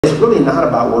It's really not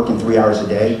about working 3 hours a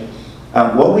day.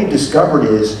 What we've discovered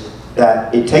is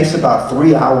that it takes about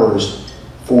 3 hours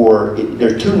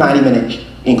there are two 90-minute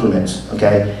increments,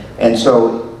 okay? And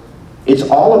so it's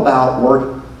all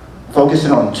about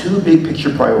focusing on two big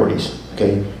picture priorities,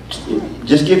 okay?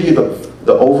 Just give you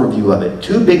the overview of it.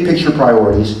 Two big picture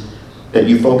priorities that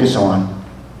you focus on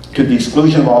to the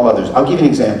exclusion of all others. I'll give you an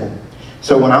example.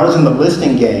 So when I was in the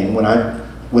listing game, when I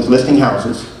was listing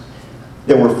houses,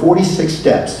 there were 46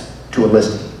 steps to a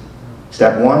listing.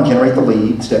 Step 1, generate the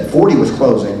lead. Step 40 was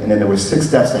closing, and then there were 6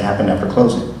 steps that happened after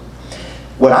closing.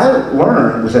 What I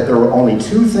learned was that there were only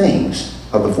 2 things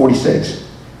of the 46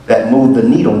 that moved the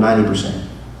needle 90%.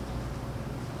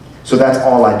 So that's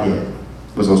all I did,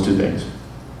 was those 2 things.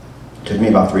 It took me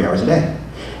about 3 hours a day.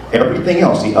 Everything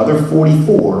else, the other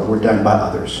 44, were done by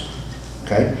others,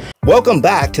 okay? Welcome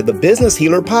back to the Business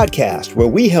Healer Podcast, where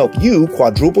we help you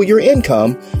quadruple your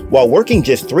income while working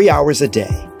just 3 hours a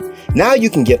day. Now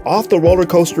you can get off the roller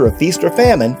coaster of feast or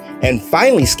famine and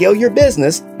finally scale your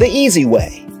business the easy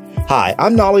way. Hi,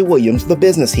 I'm Knolly Williams, the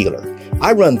Business Healer.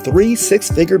 I run 3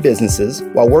 six-figure businesses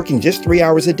while working just 3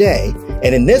 hours a day.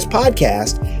 And in this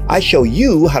podcast, I show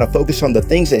you how to focus on the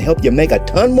things that help you make a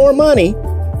ton more money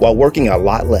while working a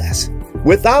lot less,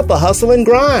 without the hustle and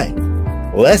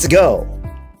grind. Let's go.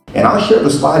 And I'll share the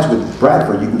slides with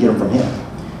Bradford. You can get them from him.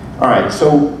 All right,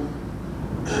 so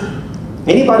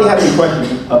anybody have any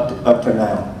questions up to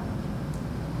now?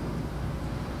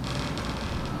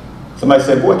 Somebody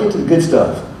said, boy, get to the good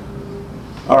stuff.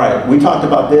 All right, we talked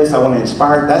about this. I want to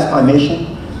inspire. That's my mission.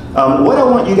 What I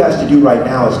want you guys to do right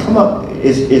now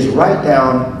is is write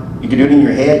down. You can do it in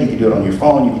your head. You can do it on your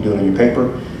phone. You can do it on your paper.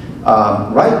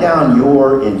 Write down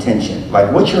your intention.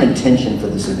 Like, what's your intention for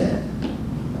this event?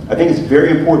 I think it's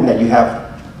very important that you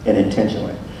have an intention.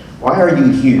 Like, why are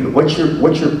you here? What's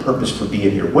your purpose for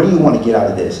being here? What do you want to get out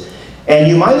of this?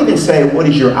 And you might even say, what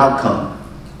is your outcome?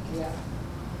 Yeah.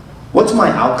 What's my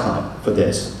outcome for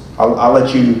this? I'll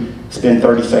let you spend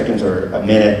 30 seconds or a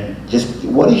minute. Just,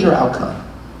 what is your outcome?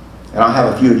 And I'll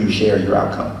have a few of you share your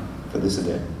outcome for this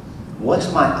event.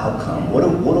 What's my outcome? What do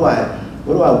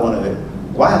I want to?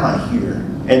 Why am I here?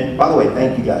 And by the way,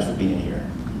 thank you guys for being here.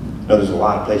 I know there's a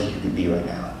lot of places you could be right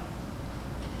now.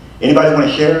 Anybody want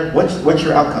to share? What's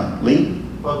your outcome? Lee?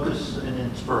 Focus and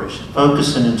inspiration.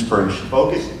 Focus and inspiration.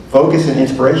 Focus and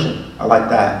inspiration. I like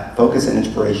that. Focus and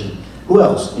inspiration. Who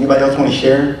else? Anybody else want to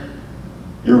share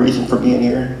your reason for being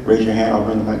here? Raise your hand. I'll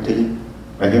bring the mic to you.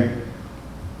 Right here.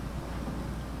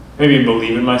 Maybe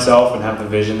believe in myself and have the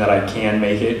vision that I can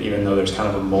make it, even though there's kind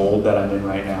of a mold that I'm in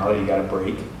right now that you got to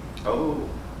break. Oh,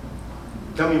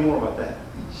 tell me more about that.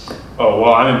 Oh,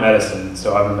 well, I'm in medicine,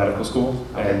 so I'm in medical school,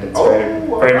 and it's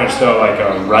very much so like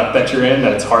a rut that you're in,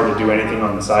 that it's hard to do anything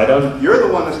on the side of. You're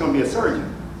the one that's going to be a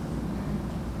surgeon.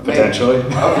 Potentially.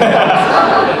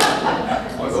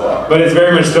 But it's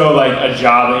very much so like a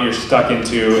job that you're stuck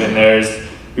into, and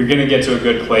you're going to get to a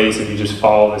good place if you just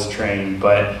follow this train,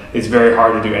 but it's very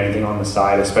hard to do anything on the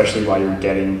side, especially while you're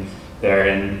getting there,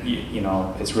 and you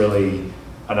know, it's really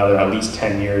another at least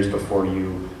 10 years before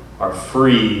you are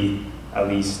free, at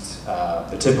least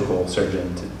the typical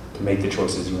surgeon, to make the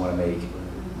choices you want to make.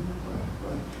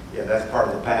 Right. Yeah, that's part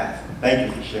of the path. Thank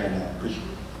you for sharing that. Appreciate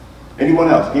it. Anyone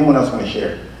else? Anyone else want to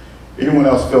share? Anyone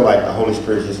else feel like the Holy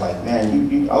Spirit is just like,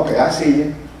 man, you okay, I see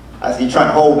you. I see you trying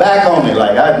to hold back on me.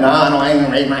 Like, I ain't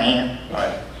even raise my hand.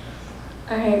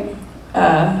 All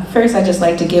right. First, I'd just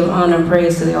like to give honor and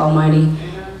praise to the Almighty,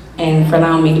 and for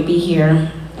allowing me to be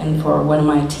here, and for one of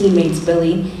my teammates,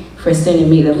 Billy, for sending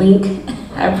me the link.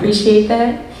 I appreciate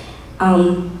that.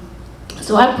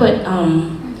 So I put,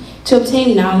 to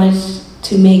obtain knowledge,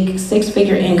 to make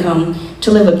 6-figure income,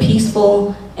 to live a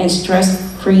peaceful and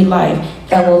stress-free life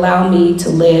that will allow me to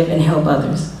live and help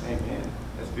others. Amen.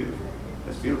 That's beautiful.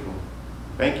 That's beautiful.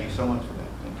 Thank you so much for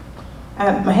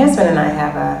that. My husband and I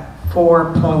have a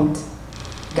 4-point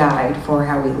guide for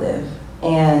how we live,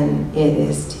 and it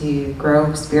is to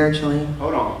grow spiritually.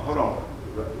 Hold on.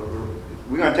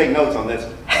 We're going to take notes on this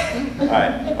one. All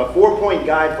right. A 4-point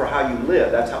guide for how you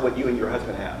live. That's what you and your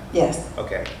husband have. Yes.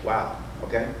 Okay. Wow.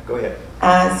 Okay. Go ahead.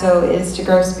 So it's to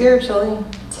grow spiritually,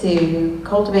 to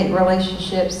cultivate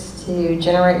relationships, to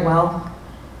generate wealth,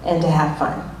 and to have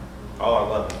fun. Oh, I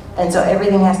love it. And so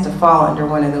everything has to fall under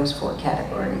one of those 4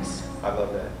 categories. I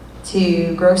love that.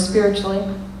 To grow spiritually,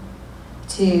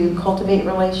 to cultivate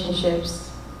relationships,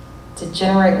 to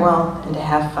generate wealth, and to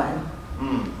have fun.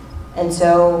 And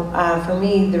so for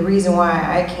me, the reason why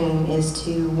I came is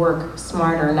to work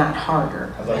smarter, not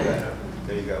harder. I love that.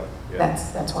 There you go. Yeah.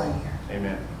 That's why I'm here.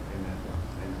 Amen.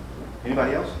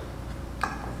 Anybody else?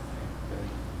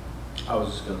 I was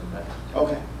just going to.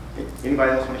 Okay.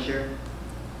 Anybody else want to share?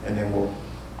 And then we'll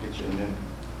get you in there.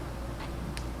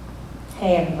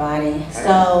 Hey everybody.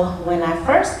 So when I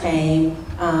first came,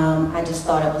 I just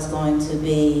thought it was going to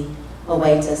be a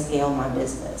way to scale my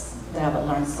business, that I would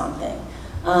learn something.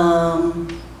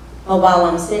 But while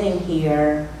I'm sitting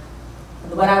here,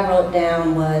 what I wrote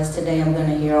down was, today I'm going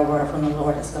to hear a word from the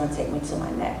Lord that's going to take me to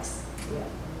my next.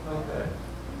 Okay.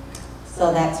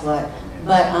 So that's what.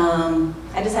 But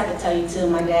I just have to tell you too,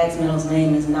 my dad's middle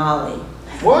name is Knolly.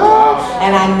 What?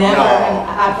 And I never,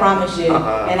 I promise you,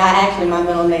 and my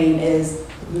middle name is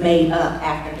made up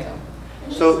after him.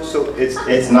 So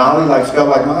it's Knolly, like spelled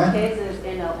like mine? His is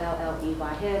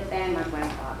N-O-L-L-E-Y, his and my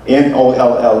grandfather.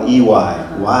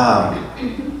 N-O-L-L-E-Y. Wow.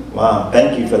 Wow,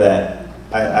 thank you for that.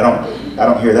 I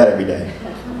don't hear that every day.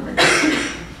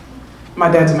 My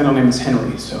dad's middle name is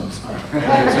Henry, so it's not.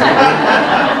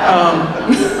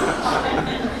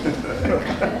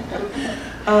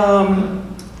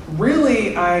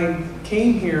 Really, I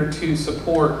came here to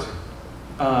support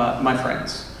my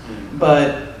friends.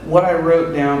 But what I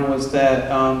wrote down was that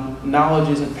knowledge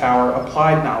isn't power,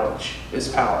 applied knowledge is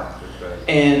power.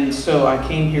 And so I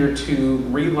came here to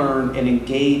relearn and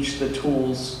engage the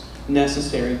tools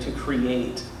necessary to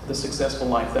create the successful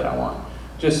life that I want.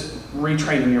 Just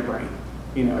retraining your brain,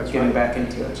 you know, getting back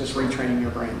into it, just retraining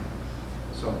your brain.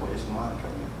 So it's Monica.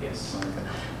 Yes. Monica.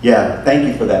 Yeah, thank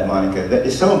you for that, Monica.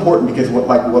 It's so important because what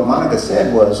Monica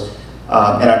said was,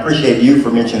 and I appreciate you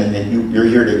for mentioning that you're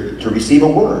here to receive a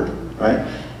word, right?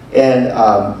 And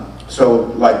so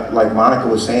like Monica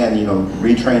was saying, you know,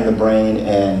 retrain the brain.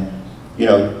 And you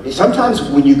know, sometimes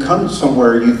when you come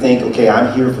somewhere, you think, okay,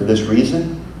 I'm here for this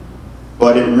reason,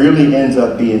 but it really ends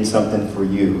up being something for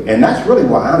you. And that's really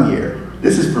why I'm here.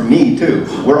 This is for me too.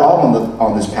 We're all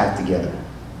on this path together.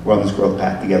 We're on this growth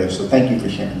path together. So thank you for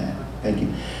sharing that. Thank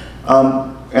you.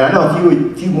 And I know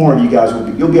a few more of you guys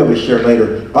you'll be able to share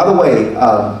later. By the way,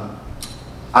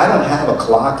 I don't have a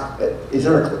clock.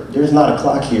 There's not a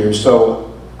clock here.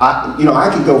 So I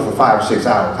could go for 5 or 6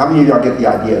 hours. How many of y'all get the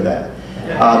idea of that?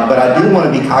 But I do want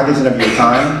to be cognizant of your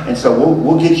time, and so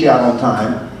we'll get you out on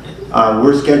time.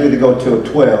 We're scheduled to go till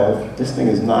 12. This thing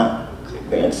is not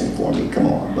advancing for me. Come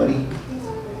on, buddy.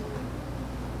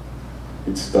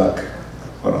 It's stuck.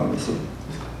 Hold on, let me see.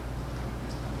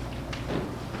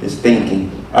 It's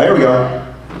thinking. Oh, here we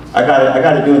go. I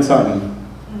got it doing something.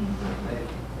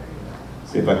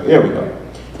 See if there we go.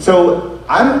 So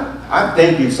I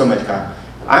thank you so much, Kyle.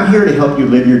 I'm here to help you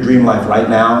live your dream life right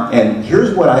now, and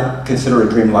here's what I consider a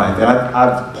dream life. And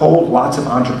I've polled lots of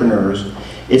entrepreneurs.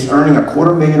 It's earning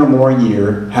 $250,000 or more a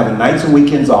year, having nights and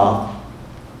weekends off.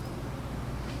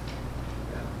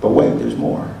 But wait, there's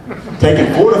more.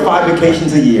 Taking 4 to 5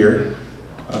 vacations a year.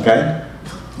 Okay?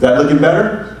 Is that looking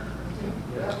better?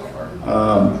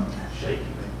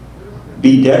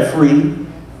 Be debt-free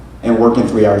and working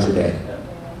 3 hours a day.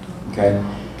 Okay?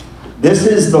 This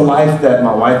is the life that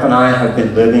my wife and I have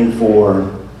been living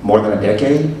for more than a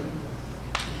decade.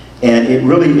 And it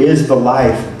really is the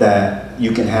life that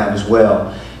you can have as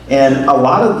well. And a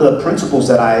lot of the principles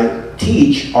that I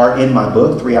teach are in my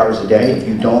book, 3 hours a day. If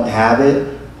you don't have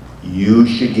it, you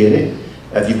should get it.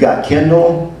 If you've got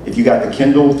Kindle, if you got the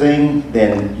Kindle thing,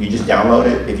 then you just download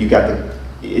it. If you got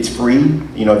it's free,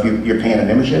 you know, if you're paying a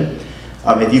membership.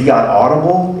 If you've got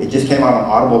Audible, it just came out on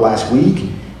Audible last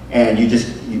week, and you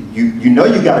know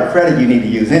you got a credit you need to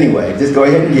use anyway. Just go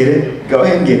ahead and get it. Go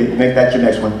ahead and get it. Make that your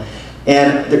next one.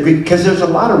 And because there's a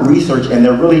lot of research, and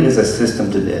there really is a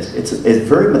system to this. It's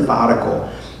very methodical,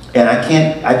 and I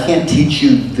can't teach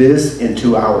you this in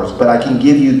 2 hours, but I can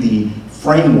give you the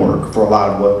framework for a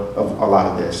lot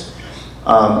of this.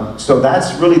 So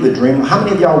that's really the dream. How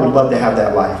many of y'all would love to have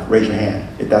that life? Raise your hand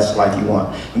if that's the life you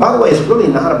want. And by the way, it's really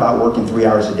not about working 3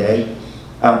 hours a day.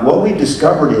 What we've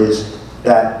discovered is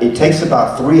that it takes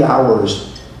about 3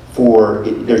 hours there are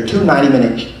 2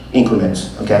 90-minute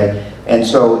increments, okay? And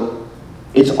so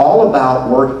it's all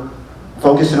about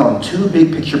focusing on 2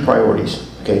 big picture priorities,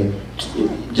 okay?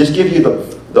 Just give you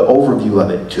the overview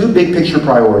of it. 2 big picture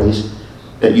priorities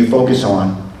that you focus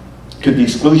on to the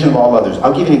exclusion of all others.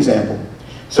 I'll give you an example.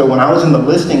 So when I was in the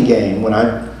listing game, when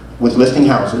I was listing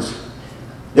houses,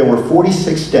 there were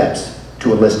 46 steps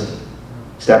to a listing.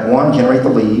 Step 1, generate the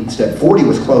lead. Step 40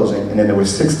 was closing, and then there were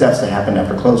 6 steps that happened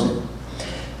after closing.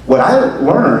 What I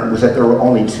learned was that there were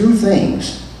only 2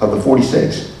 things of the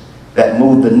 46 that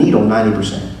moved the needle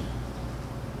 90%.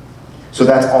 So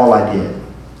that's all I did,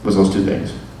 was those 2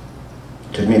 things.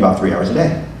 It took me about 3 hours a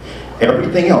day.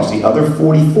 Everything else, the other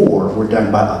 44, were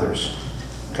done by others,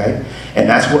 okay? And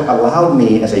that's what allowed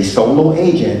me as a solo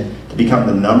agent to become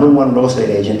the #1 real estate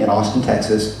agent in Austin,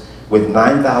 Texas, with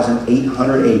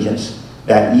 9,800 agents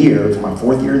that year. It was my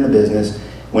 4th year in the business.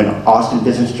 When Austin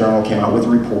Business Journal came out with a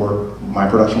report, my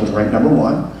production was ranked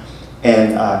 #1.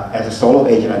 And as a solo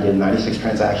agent, I did 96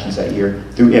 transactions that year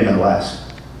through MLS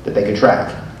that they could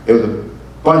track. It was a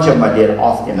bunch of them I did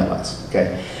off MLS,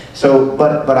 okay? So,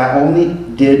 but I only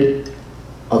did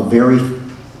a very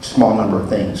small number of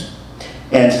things.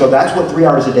 And so that's what 3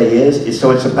 hours a day is.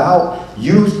 So it's about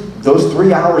those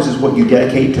 3 hours is what you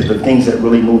dedicate to the things that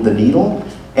really move the needle.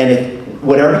 And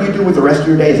whatever you do with the rest of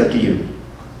your day is up to you.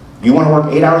 You want to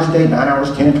work 8 hours a day, 9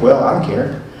 hours, 10, 12, I don't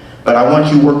care. But I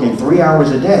want you working 3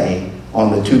 hours a day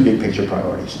on the 2 big picture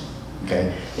priorities,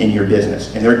 okay, in your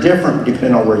business. And they're different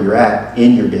depending on where you're at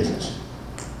in your business.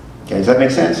 Okay, does that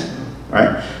make sense? All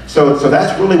right? So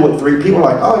that's really what people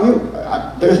are like,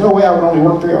 oh, there's no way I would only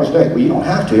work 3 hours a day. Well, you don't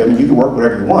have to. I mean, you can work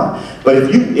whatever you want. But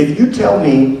if you tell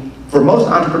me, for most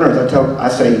entrepreneurs, I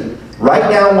say, write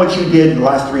down what you did the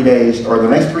last 3 days, or the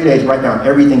next 3 days, write down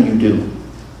everything you do.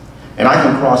 And I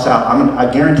can cross out, I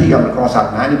guarantee you I'm going to cross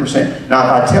out 90%. Now,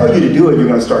 if I tell you to do it, you're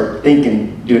going to start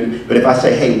thinking, dude. But if I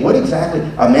say, hey, what exactly,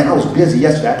 man, I was busy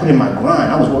yesterday, I put in my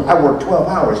grind, I worked 12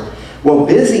 hours. Well,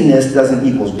 busyness doesn't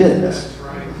equal business.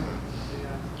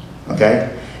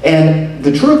 Okay? And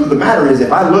the truth of the matter is,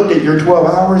 if I looked at your 12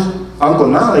 hours, Uncle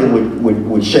Knolly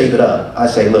would shave it up. I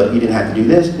say, look, you didn't have to do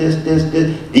this.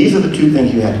 These are the 2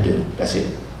 things you had to do. That's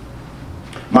it.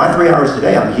 My 3 hours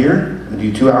today, I'm here. I'm going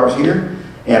to do 2 hours here.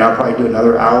 And I'll probably do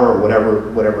another hour or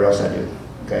whatever else I do.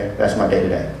 Okay? That's my day to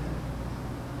day.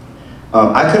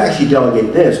 I could actually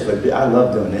delegate this, but I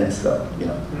love doing this, so, you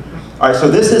know. All right,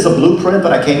 so this is a blueprint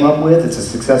that I came up with. It's a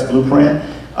success blueprint.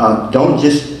 Don't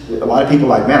just, a lot of people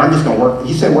are like, man, I'm just going to work.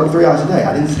 He said work 3 hours a day.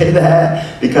 I didn't say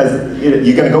that because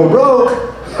you're going to go broke.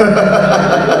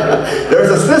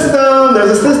 There's a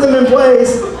system in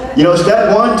place. You know,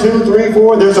 step 1, 2, 3,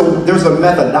 4, there's a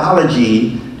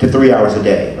methodology to 3 hours a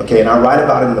day, okay? And I write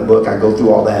about it in the book, I go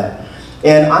through all that.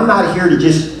 And I'm not here to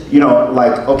just, you know,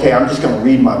 like, okay, I'm just gonna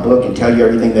read my book and tell you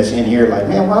everything that's in here, like,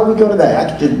 man, why would we go to that? I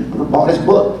could just bought this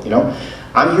book, you know?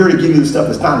 I'm here to give you the stuff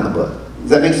that's not in the book. Does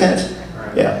that make sense?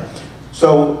 Yeah.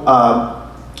 So,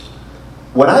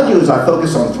 what I do is I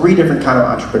focus on 3 different kind of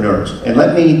entrepreneurs. And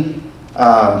let me,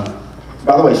 by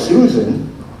the way, Susan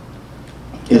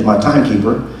is my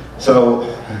timekeeper. So,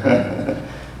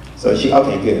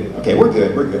 okay, good. Okay, we're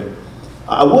good.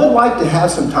 I would like to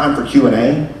have some time for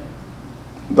Q&A,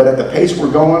 but at the pace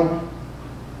we're going,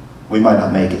 we might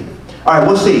not make it. All right,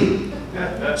 we'll see.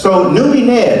 So newbie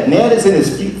Ned is in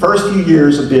his first few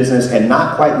years of business and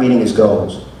not quite meeting his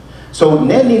goals. So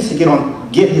Ned needs to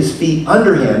get his feet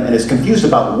under him and is confused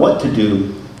about what to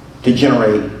do to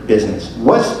generate business.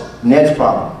 What's Ned's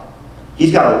problem?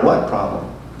 He's got a what problem?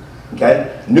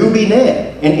 Okay, newbie Ned.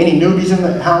 Any newbies in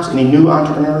the house? Any new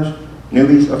entrepreneurs?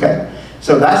 Newbies? Okay.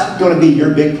 So that's going to be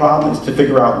your big problem, is to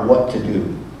figure out what to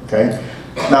do. Okay.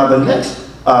 Now the next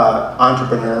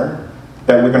entrepreneur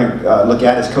that we're going to look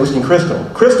at is Coasting Crystal.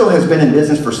 Crystal has been in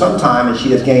business for some time, and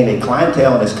she has gained a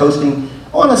clientele and is coasting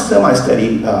on a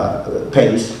semi-steady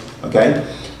pace. Okay.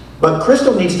 But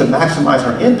Crystal needs to maximize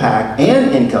her impact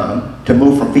and income to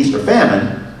move from feast or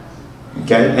famine.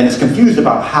 Okay, and is confused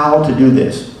about how to do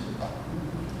this.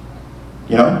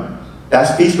 You know,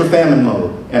 that's feast or famine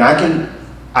mode. And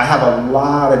I have a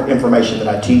lot of information that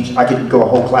I teach. I could go a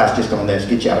whole class just on this,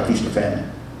 get you out of feast or famine.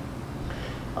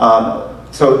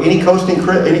 So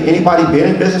anybody been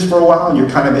in business for a while and you're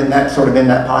kind of in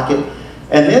that pocket?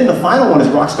 And then the final one is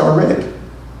Rockstar Rick.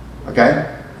 Okay?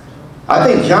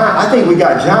 I think we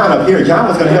got John up here. John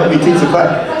was going to help me teach the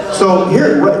class. So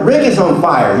here, Rick is on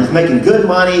fire. He's making good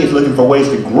money. He's looking for ways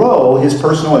to grow his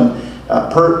personal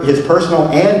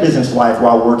and business life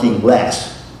while working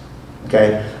less.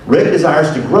 Okay? Rick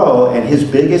desires to grow, and his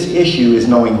biggest issue is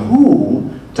knowing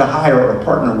who to hire or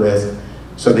partner with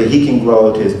so that he can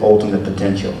grow to his ultimate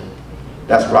potential.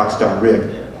 That's Rockstar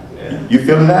Rick. You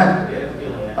feeling that?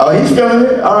 Oh, he's feeling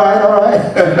it? All right.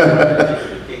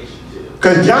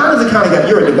 Because John is the kind of guy,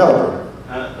 you're a developer.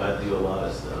 I do a lot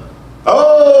of stuff.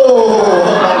 Oh, hold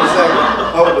on a second.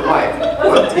 Hold the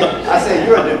mic. I said,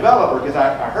 you're a developer, because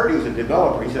I heard he was a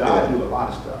developer. He said, I do a lot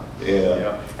of stuff. Yeah. You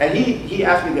know? And he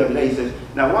asked me the other day, he says,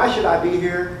 now why should I be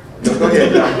here? Go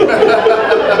ahead, John.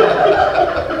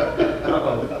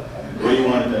 What do you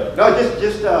want to know? No,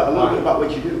 just a little bit about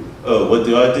what you do. Oh, what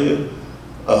do I do?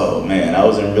 Oh man, I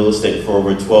was in real estate for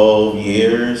over 12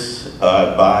 years.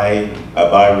 I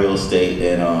buy real estate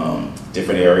in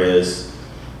different areas.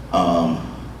 I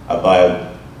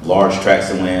buy large tracts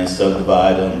of land,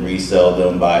 subdivide them, resell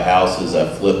them, buy houses, I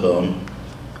flip them.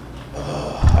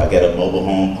 I got a mobile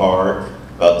home park,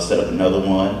 about to set up another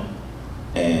one,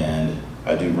 and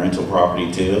I do rental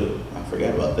property too. I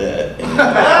forgot about that. Give me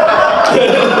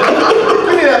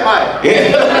that mic. Yeah.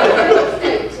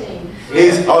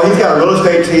 He's got a real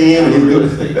estate team. And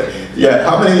yeah,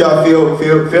 how many of y'all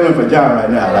feeling for John right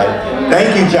now? Like,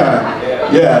 thank you, John.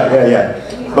 Yeah.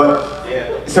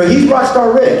 But so he's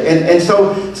Rockstar Rick, and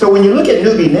so when you look at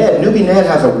Newbie Ned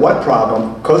has a what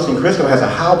problem, Coasting Crystal has a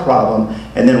how problem,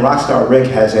 and then Rockstar Rick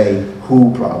has a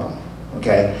who problem.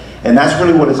 Okay, and that's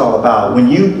really what it's all about. When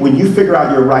you figure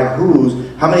out your right who's,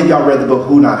 how many of y'all read the book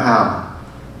Who Not How?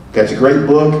 Okay, it's a great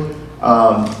book,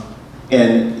 and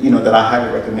that I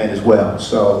highly recommend as well.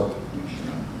 So.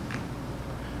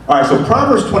 All right, so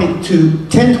Proverbs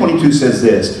 10:22 says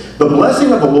this: the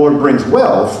blessing of the Lord brings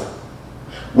wealth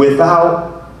without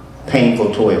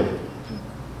painful toil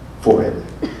for it.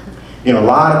 A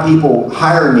lot of people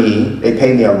hire me, they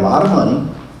pay me a lot of money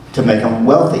to make them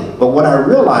wealthy. But what I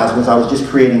realized was I was just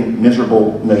creating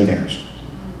miserable millionaires.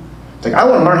 It's like, I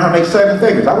want to learn how to make 7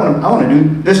 figures. I want to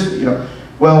do this,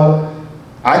 Well,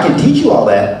 I can teach you all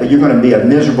that, but you're going to be a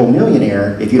miserable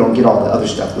millionaire if you don't get all the other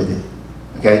stuff with it,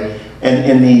 okay? And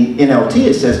in the NLT,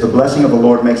 it says, the blessing of the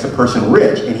Lord makes a person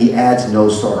rich, and he adds no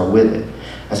sorrow with it.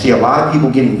 I see a lot of people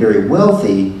getting very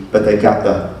wealthy, but they've got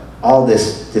all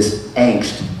this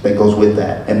angst that goes with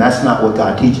that, and that's not what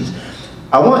God teaches.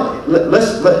 I'm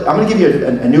going to give you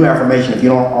a new affirmation if you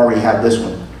don't already have this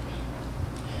one.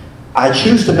 I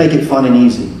choose to make it fun and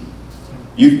easy.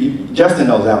 Justin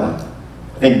knows that one.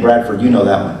 I think Bradford, you know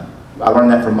that one. I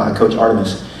learned that from my coach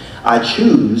Artemis. I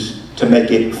choose to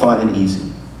make it fun and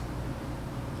easy.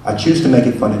 I choose to make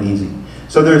it fun and easy.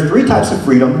 So there are 3 types of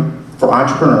freedom for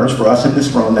entrepreneurs, for us in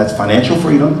this room. That's financial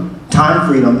freedom, time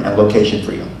freedom, and location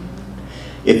freedom.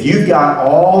 If you've got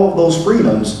all of those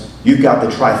freedoms, you've got the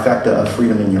trifecta of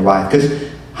freedom in your life. Because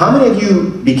how many of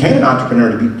you became an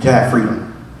entrepreneur to have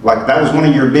freedom? Like, that was one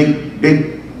of your big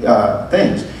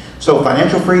things. So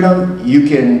financial freedom, you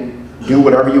can do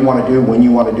whatever you want to do when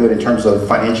you want to do it in terms of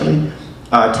financially.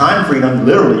 Time freedom,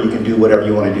 literally you can do whatever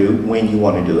you want to do when you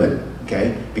want to do it,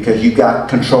 okay? Because you've got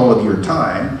control of your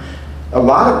time. A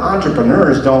lot of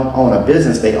entrepreneurs don't own a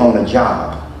business, they own a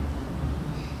job.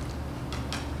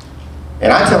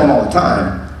 And I tell them all the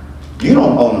time, you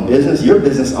don't own a business, your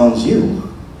business owns you.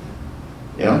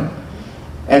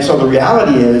 And so the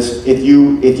reality is, if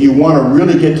you want to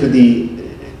really get to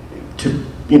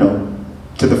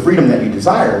the freedom that you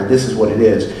desire, this is what it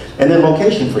is. And then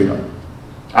location freedom.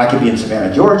 I could be in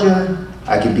Savannah, Georgia.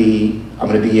 I'm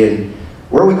going to be in,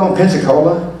 where are we going?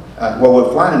 Pensacola. Well, we're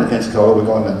flying into Pensacola. We're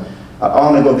going to, I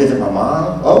want to go visit my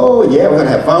mom. Oh yeah, we're going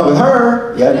to have fun with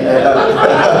her. Yeah.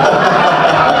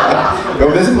 Go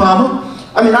visit mama.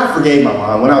 I mean, I forgave my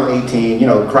mom when I was 18.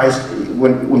 Christ,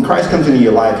 when Christ comes into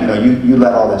your life, you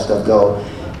let all that stuff go.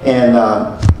 And,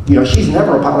 she's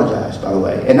never apologized, by the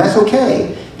way. And that's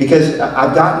okay, because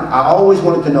I always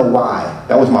wanted to know why.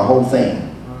 That was my whole thing.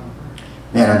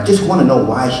 Man, I just want to know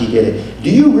why she did it. Do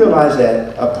you realize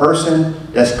that a person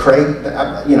that's cray,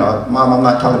 Mom, I'm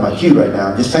not talking about you right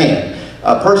now, I'm just saying,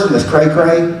 a person that's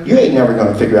cray-cray, you ain't never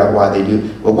going to figure out why they do.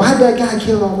 Well, why did that guy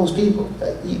kill all those people?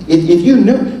 If you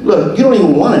knew, look, you don't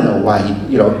even want to know why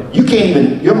you can't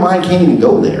even, your mind can't even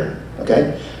go there,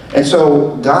 okay? And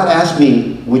so God asked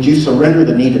me, would you surrender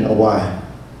the need to know why?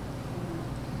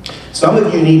 Some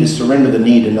of you need to surrender the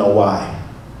need to know why.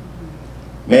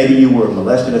 Maybe you were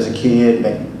molested as a kid,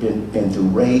 maybe been through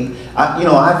rape.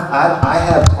 I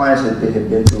have clients that have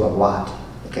been through a lot,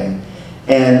 okay?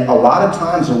 And a lot of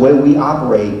times the way we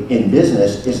operate in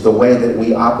business is the way that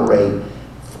we operate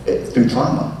through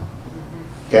trauma,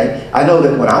 okay? I know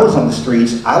that when I was on the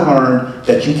streets, I learned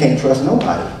that you can't trust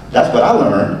nobody. That's what I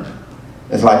learned.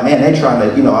 It's like, man, they trying to,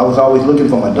 I was always looking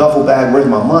for my duffel bag. Where's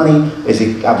my money?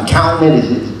 I'm counting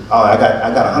it. Oh, I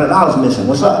got $100 missing.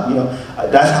 What's up?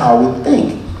 That's how I would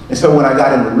think. And so when I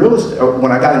got into real estate, or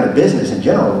when I got into business in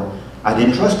general, I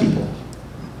didn't trust people.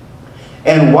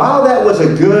 And while that was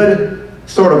a good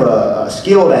sort of a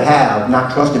skill to have,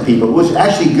 not trusting people, it was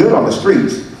actually good on the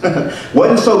streets.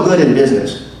 Wasn't so good in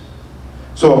business.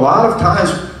 So a lot of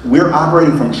times we're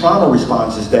operating from trauma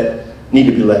responses that need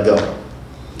to be let go.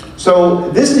 So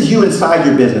this is you inside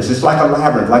your business. It's like a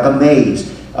labyrinth, like a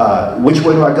maze. Which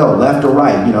way do I go, left or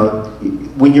right?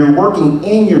 When you're working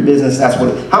in your business, that's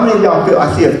what how many of y'all feel,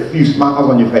 I see a few smiles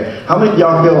on your face. How many of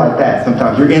y'all feel like that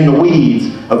sometimes? You're in the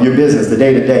weeds of your business, the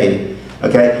day-to-day,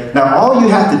 okay? Now all you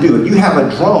have to do, if you have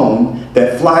a drone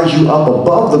that flies you up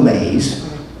above the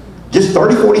maze, just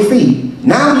 30, 40 feet,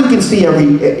 now you can see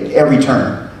every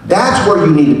turn. That's where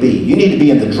you need to be. You need to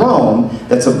be in the drone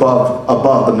that's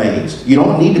above the maze. You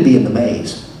don't need to be in the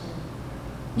maze.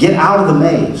 Get out of the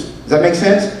maze. Does that make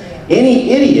sense?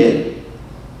 Any idiot,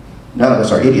 none of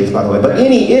us are idiots by the way, but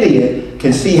any idiot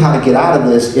can see how to get out of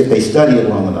this if they study it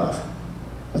long enough.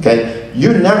 Okay?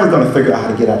 You're never going to figure out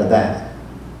how to get out of that.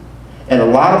 And a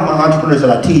lot of my entrepreneurs that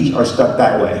I teach are stuck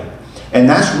that way. And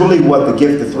that's really what the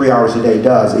gift of 3 hours a day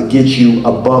does. It gets you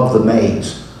above the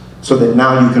maze so that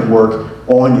now you can work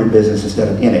on your business instead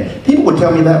of in it. People would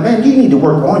tell me that, man, you need to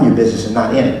work on your business and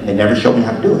not in it. They never showed me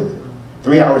how to do it.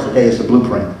 3 hours a day is the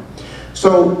blueprint.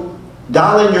 So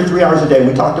dial in your 3 hours a day.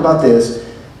 We talked about this.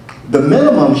 The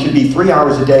minimum should be 3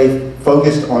 hours a day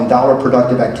focused on dollar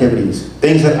productive activities,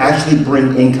 things that actually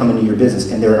bring income into your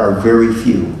business, and there are very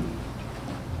few.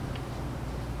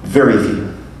 Very few.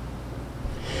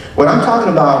 What I'm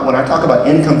talking about when I talk about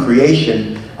income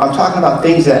creation, I'm talking about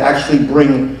things that actually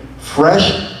bring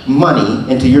fresh money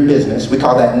into your business. We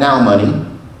call that now money,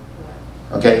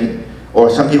 okay? Or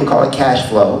some people call it cash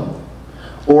flow,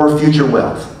 or future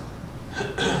wealth.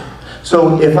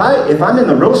 So if I'm in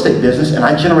the real estate business and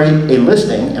I generate a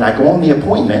listing and I go on the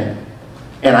appointment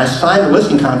and I sign the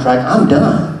listing contract, I'm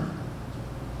done.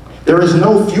 There is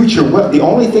no future wealth. The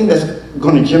only thing that's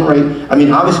going to generate, I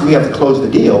mean, obviously we have to close the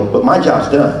deal, but my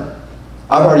job's done.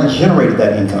 I've already generated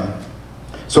that income.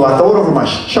 So I throw it over my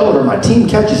shoulder, my team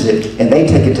catches it, and they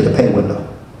take it to the pay window.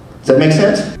 Does that make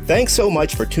sense? Thanks so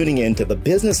much for tuning in to the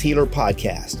Business Healer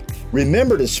Podcast.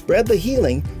 Remember to spread the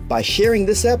healing by sharing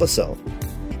this episode.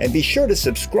 And be sure to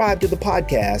subscribe to the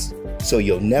podcast so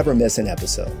you'll never miss an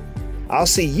episode. I'll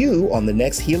see you on the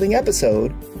next healing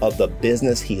episode of The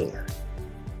Business Healer.